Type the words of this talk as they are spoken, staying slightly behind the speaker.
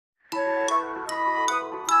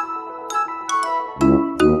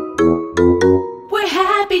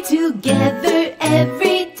we're together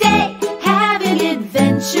every day, having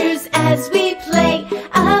adventures as we play.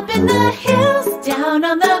 Up in the hills, down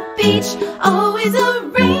on the beach, always a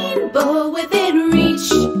rainbow within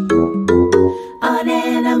reach. On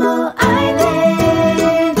Animal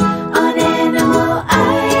Island, on Animal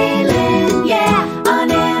Island, yeah.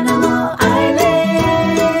 On Animal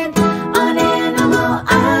Island, on Animal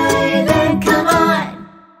Island, come on.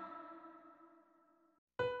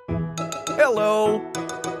 Hello.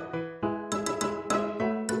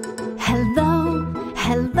 Hello,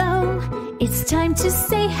 hello, it's time to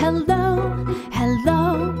say hello.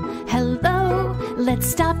 Hello, hello, let's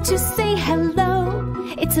stop to say hello.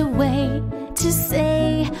 It's a way to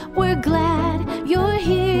say we're glad you're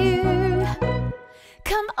here.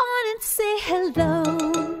 Come on and say hello.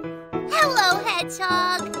 Hello,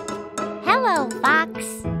 Hedgehog. Hello, Fox.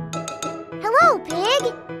 Hello,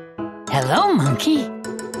 Pig. Hello, Monkey.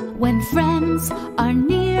 When friends are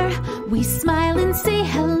near, we smile and say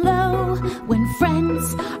hello. When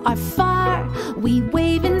friends are far, we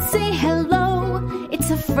wave and say hello.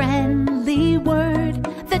 It's a friendly word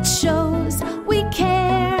that shows we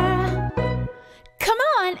care. Come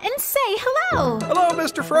on and say hello. Hello,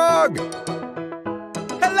 Mr. Frog.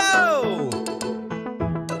 Hello.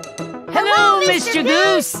 Hello, Mr.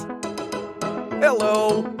 Goose.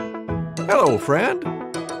 Hello. Hello, friend.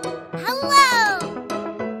 Hello.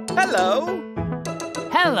 Hello.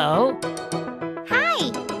 Hello. Hi,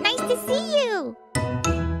 nice to see you.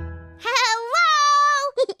 Hello.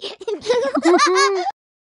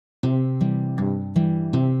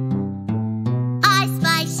 I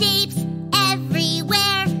spy shapes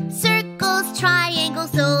everywhere. Circles,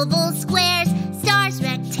 triangles, ovals, squares, stars,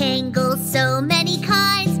 rectangles, so many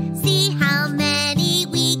kinds. See how many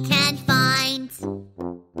we can find.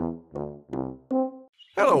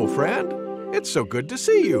 Hello, friend. It's so good to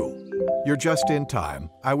see you. You're just in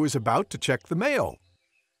time. I was about to check the mail.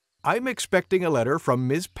 I'm expecting a letter from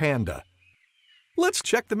Ms. Panda. Let's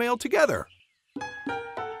check the mail together.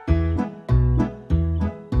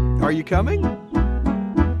 Are you coming?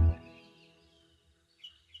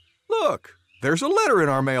 Look, there's a letter in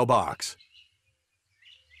our mailbox.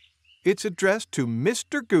 It's addressed to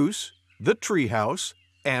Mr. Goose, the Treehouse,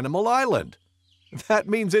 Animal Island. That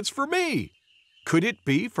means it's for me. Could it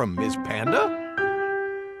be from Ms. Panda?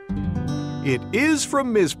 It is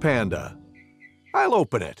from Ms. Panda. I'll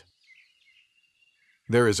open it.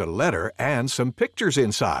 There is a letter and some pictures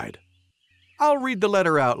inside. I'll read the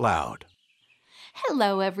letter out loud.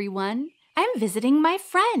 Hello, everyone. I'm visiting my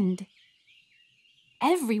friend.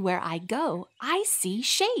 Everywhere I go, I see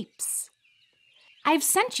shapes. I've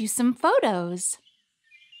sent you some photos.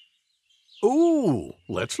 Ooh,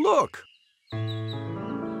 let's look.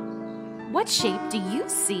 What shape do you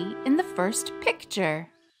see in the first picture?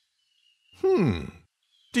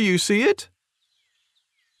 Do you see it?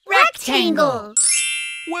 Rectangle.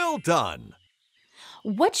 Well done.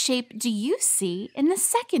 What shape do you see in the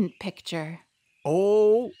second picture?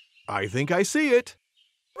 Oh, I think I see it.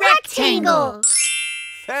 Rectangle.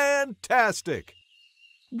 Fantastic.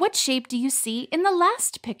 What shape do you see in the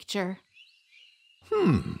last picture?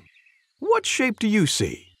 What shape do you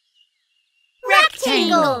see?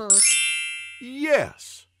 Rectangle.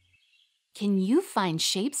 Yes. Can you find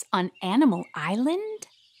shapes on Animal Island?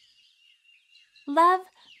 Love,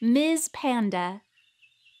 Ms. Panda.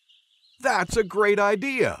 That's a great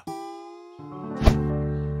idea.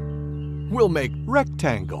 We'll make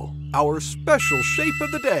rectangle our special shape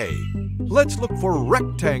of the day. Let's look for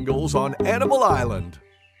rectangles on Animal Island.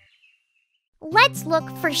 Let's look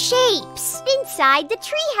for shapes inside the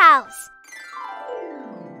treehouse.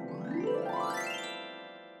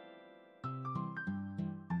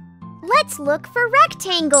 Let's look for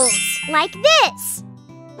rectangles like this.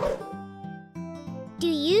 Do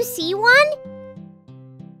you see one?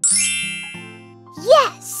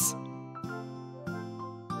 Yes.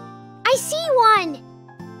 I see one.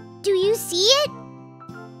 Do you see it?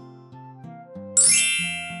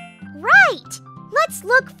 Right. Let's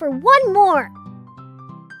look for one more.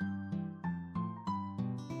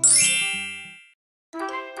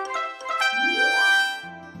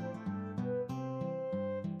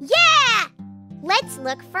 Yeah! Let's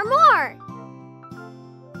look for more.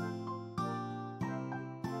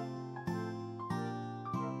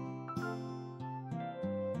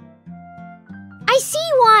 I see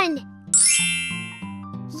one.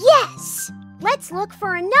 Yes! Let's look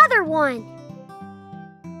for another one.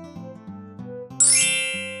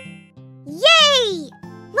 Yay!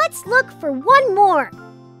 Let's look for one more.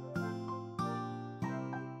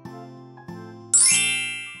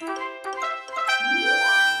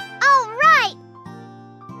 All right!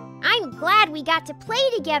 I'm glad glad we got to play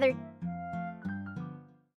together.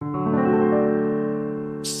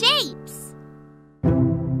 Shapes.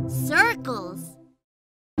 Circles.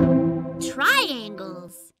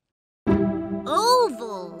 Triangles.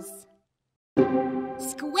 Ovals.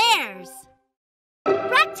 Squares.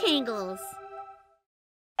 Rectangles.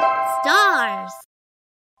 Stars.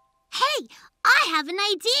 Hey, I have an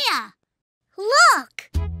idea. Look!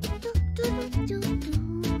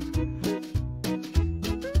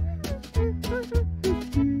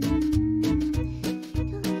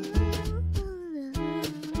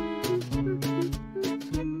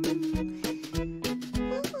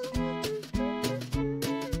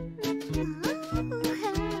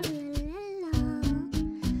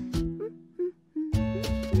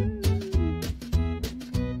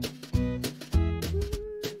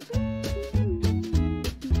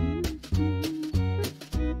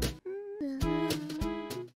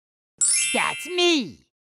 That's me.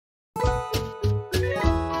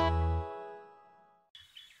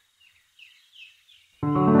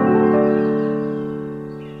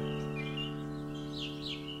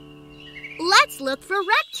 Let's look for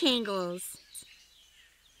rectangles.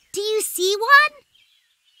 Do you see one?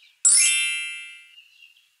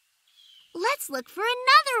 Let's look for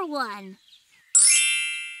another one.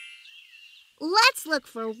 Let's look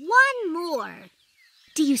for one more.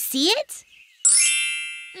 Do you see it?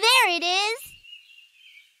 There it is!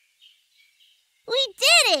 We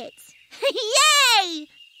did it! Yay!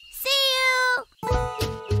 See you!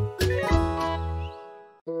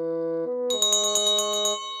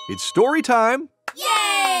 It's story time.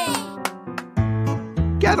 Yay!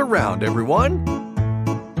 Gather round, everyone.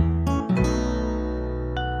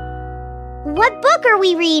 What book are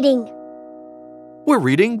we reading? We're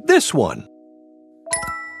reading this one.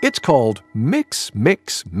 It's called Mix,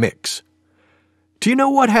 Mix, Mix. Do you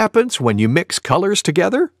know what happens when you mix colors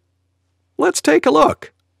together? Let's take a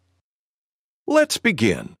look. Let's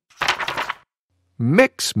begin.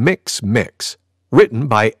 Mix, Mix, Mix, written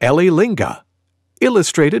by AILA,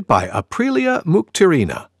 illustrated by Aprilia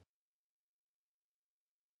Muktirina.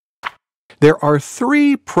 There are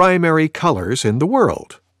 3 primary colors in the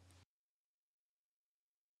world.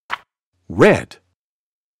 Red,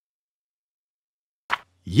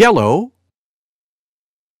 yellow,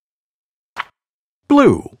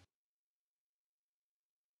 blue.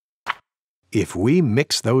 If we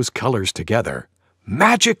mix those colors together,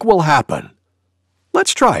 magic will happen.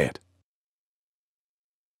 Let's try it.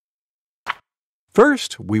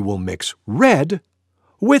 First, we will mix red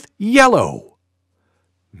with yellow.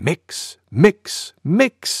 Mix, mix,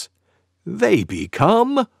 mix. They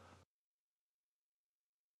become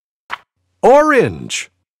orange.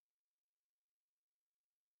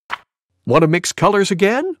 Want to mix colors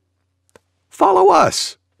again? Follow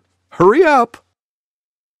us. Hurry up.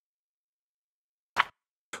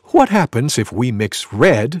 What happens if we mix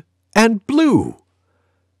red and blue?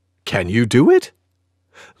 Can you do it?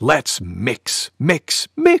 Let's mix, mix,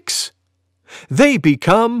 mix. They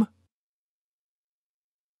become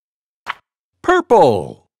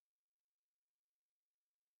purple.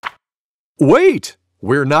 Wait,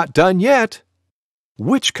 we're not done yet.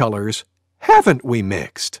 Which colors haven't we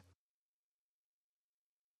mixed?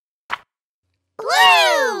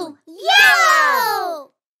 Blue!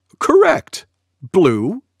 Yellow! Correct.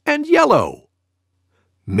 Blue and yellow.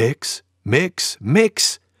 Mix, mix,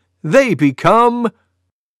 mix. They become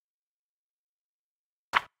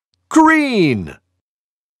green.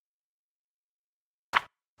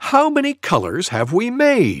 How many colors have we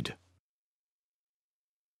made?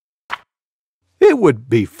 It would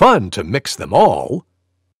be fun to mix them all.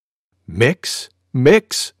 Mix,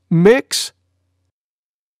 mix, mix.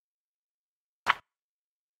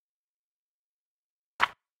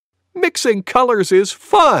 Mixing colors is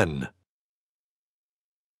fun.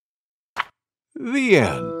 The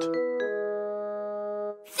end.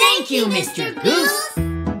 Thank you, Mr. Goose.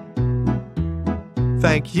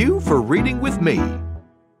 Thank you for reading with me.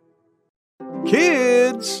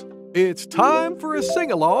 Kids, it's time for a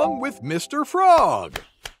sing-along with Mr. Frog.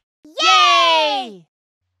 Yay!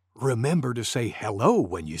 Remember to say hello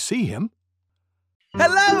when you see him.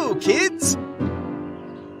 Hello, kids!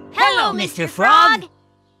 Hello, Mr. Frog.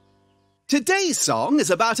 Today's song is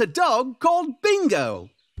about a dog called Bingo.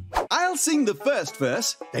 I'll sing the first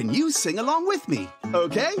verse, then you sing along with me,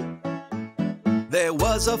 okay? There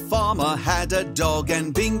was a farmer had a dog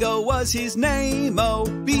and Bingo was his name. Oh,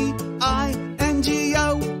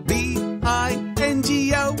 B-I-N-G-O,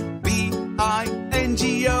 B-I-N-G-O,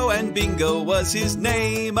 B-I-N-G-O, and Bingo was his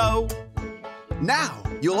name. Oh. Now,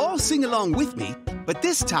 you'll all sing along with me, but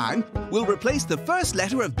this time we'll replace the first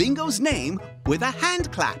letter of Bingo's name with a hand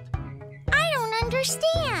clap. I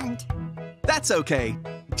understand. That's okay.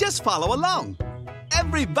 Just follow along.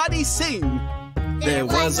 Everybody sing. There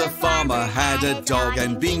was a farmer had a dog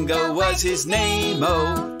and Bingo was his name.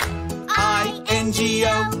 Oh,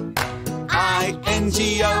 I-N-G-O,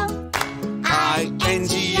 I-N-G-O,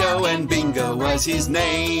 I-N-G-O, and Bingo was his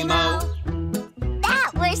name. Oh,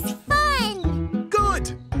 That was fun.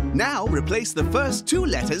 good. Now replace the first two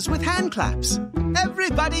letters with hand claps.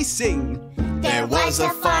 Everybody sing. There was a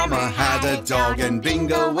farmer had a dog and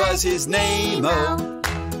Bingo was his name. Oh,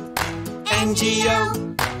 N-G-O,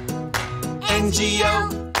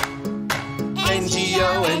 N-G-O,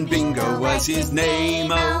 N-G-O, and Bingo was his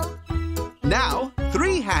name. Oh, now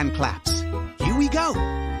 3 hand claps. Here we go.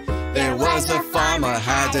 There was a farmer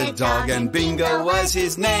had a dog and Bingo was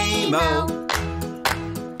his name. Oh,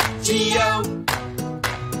 G-O,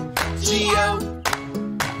 G-O,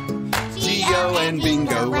 G-O, and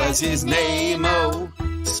Bingo was his name. Oh,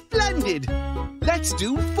 splendid. Let's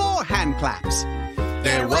do 4 hand claps.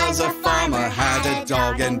 There was a farmer had a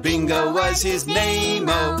dog and Bingo was his name.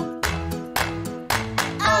 Oh,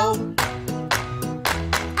 oh,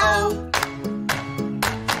 oh,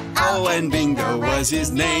 oh, and Bingo was his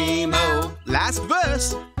name. Oh, last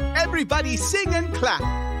verse. Everybody sing and clap.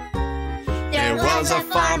 There was a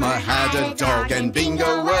farmer had a dog and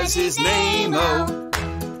Bingo was his name. Oh,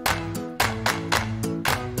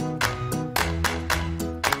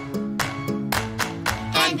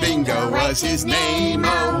 and Bingo was his name.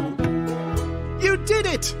 Oh, you did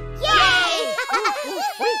it! Yay!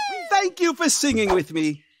 Thank you for singing with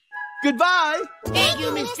me. Goodbye. Thank you,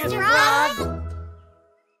 Mr. Frog.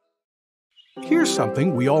 Here's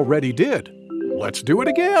something we already did. Let's do it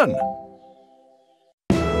again.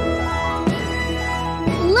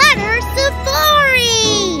 Letter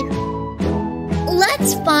Safari!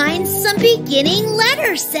 Let's find some beginning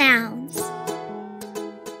letter sounds.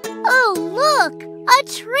 Oh, look! A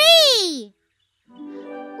tree!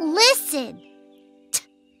 Listen.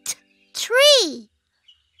 Tree.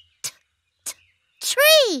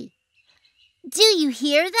 Tree. Do you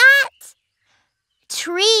hear that?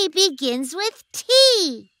 Tree begins with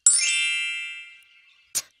T.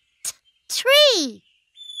 Tree.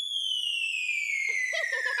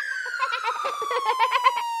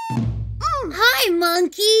 Hi,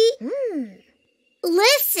 monkey.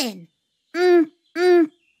 Listen.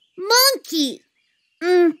 Monkey.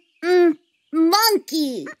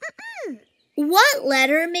 Monkey. What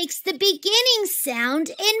letter makes the beginning sound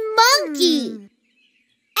in monkey?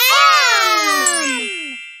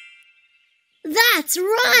 M. That's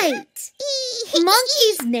right.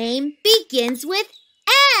 Monkey's name begins with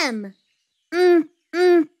M.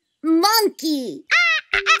 Monkey.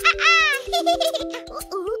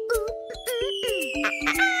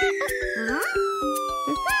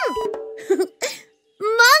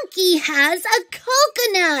 Monkey has a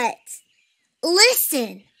coconut.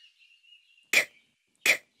 Listen.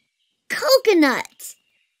 Coconut.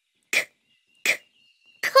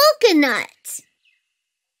 Coconut.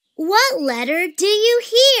 What letter do you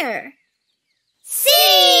hear? C.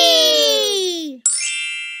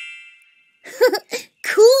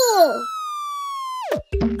 Cool.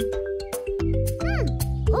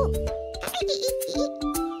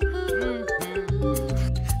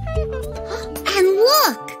 And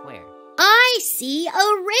look, Where? I see a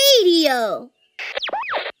radio.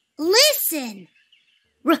 Listen.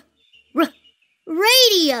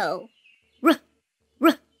 Radio.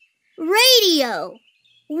 Radio.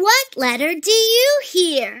 What letter do you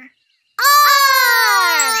hear?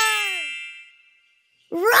 R.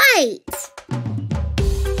 Right.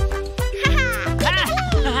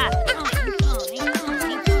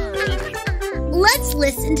 Let's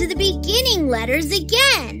listen to the beginning letters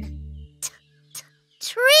again.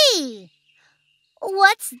 Tree.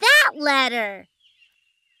 What's that letter?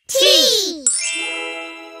 T.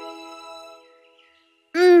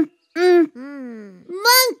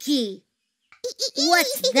 Monkey.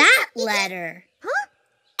 What's that letter?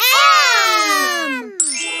 M.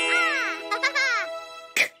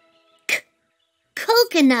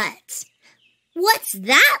 Coconut. What's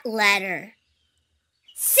that letter?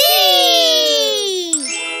 C.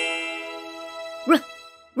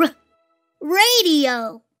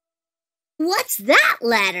 Radio. What's that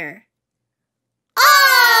letter?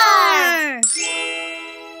 R.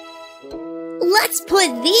 Let's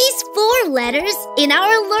put these 4 letters in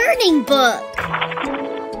our learning book.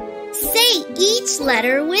 Say each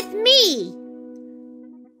letter with me.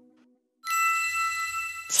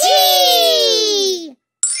 T.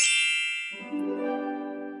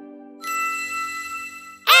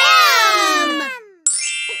 M.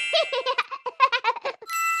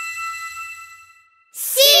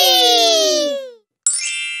 C.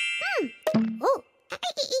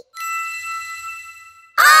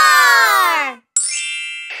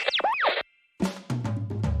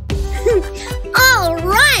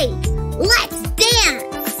 Let's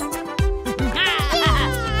dance!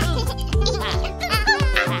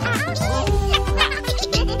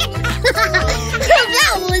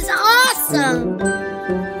 That was awesome!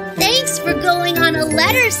 Thanks for going on a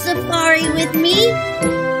letter safari with me.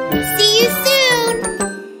 See you soon!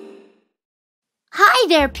 Hi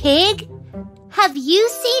there, Pig. Have you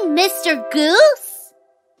seen Mr. Goose?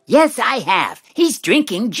 Yes, I have. He's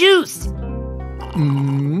drinking juice.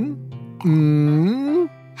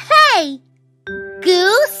 Hey!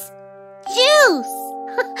 Goose, juice.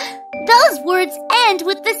 Those words end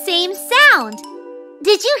with the same sound.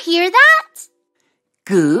 Did you hear that?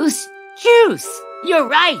 Goose, juice. You're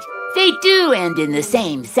right. They do end in the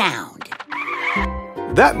same sound.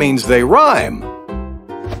 That means they rhyme.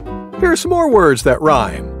 Here are some more words that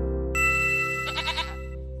rhyme.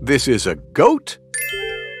 This is a goat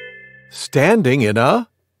standing in a...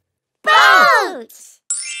 Boat!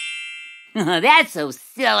 That's so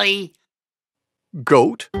silly.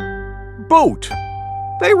 Goat, boat.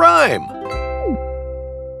 They rhyme.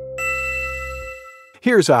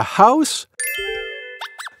 Here's a house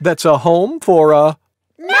that's a home for a...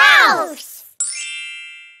 Mouse!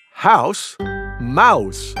 House,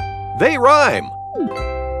 mouse. They rhyme.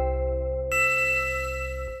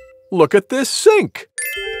 Look at this sink.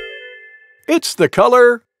 It's the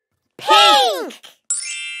color... Pink!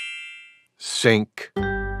 Sink,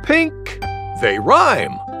 pink. They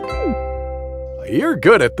rhyme. You're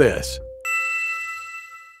good at this.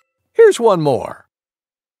 Here's one more.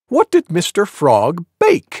 What did Mr. Frog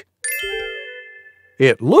bake?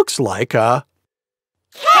 It looks like a...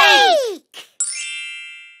 Cake!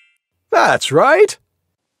 That's right.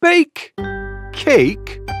 Bake,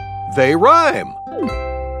 cake. They rhyme.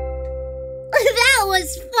 That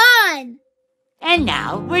was fun! And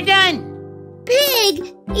now we're done.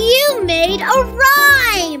 Pig, you made a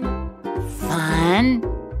rhyme! Fun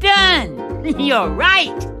done. You're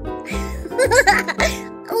right.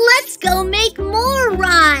 Let's go make more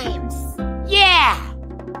rhymes! Yeah.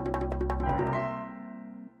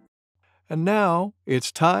 And now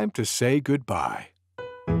it's time to say goodbye.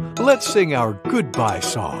 Let's sing our goodbye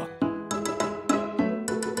song.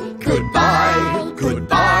 Goodbye,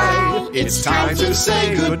 goodbye, it's time to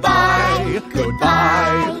say goodbye.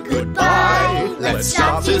 Goodbye, goodbye, let's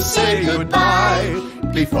stop to say goodbye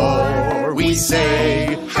before we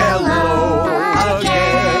say hello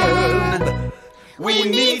again. We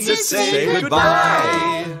need to say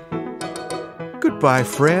goodbye. Goodbye,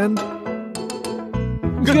 friend.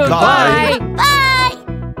 Goodbye. Bye!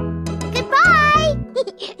 Goodbye!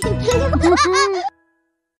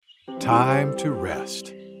 Time to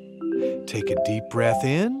rest. Take a deep breath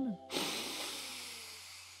in.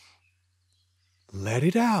 Let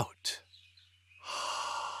it out.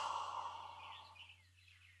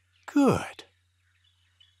 Good.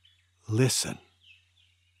 Listen.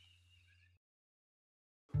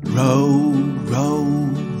 Row, row,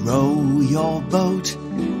 row your boat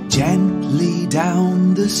gently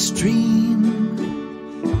down the stream.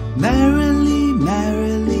 Merrily,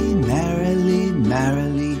 merrily, merrily,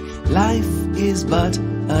 merrily, life is but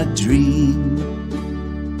a dream.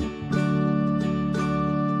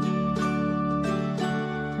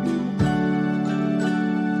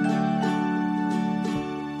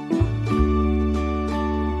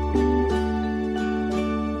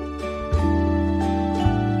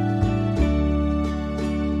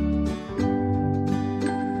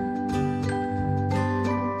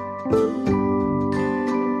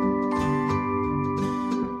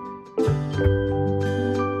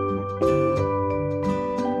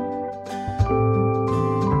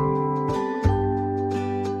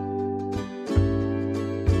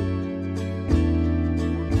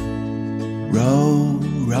 Row,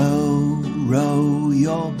 row, row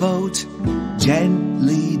your boat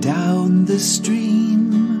gently down the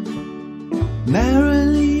stream.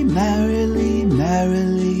 Merrily, merrily,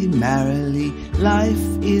 merrily, merrily, life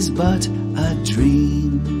is but a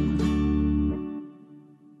dream.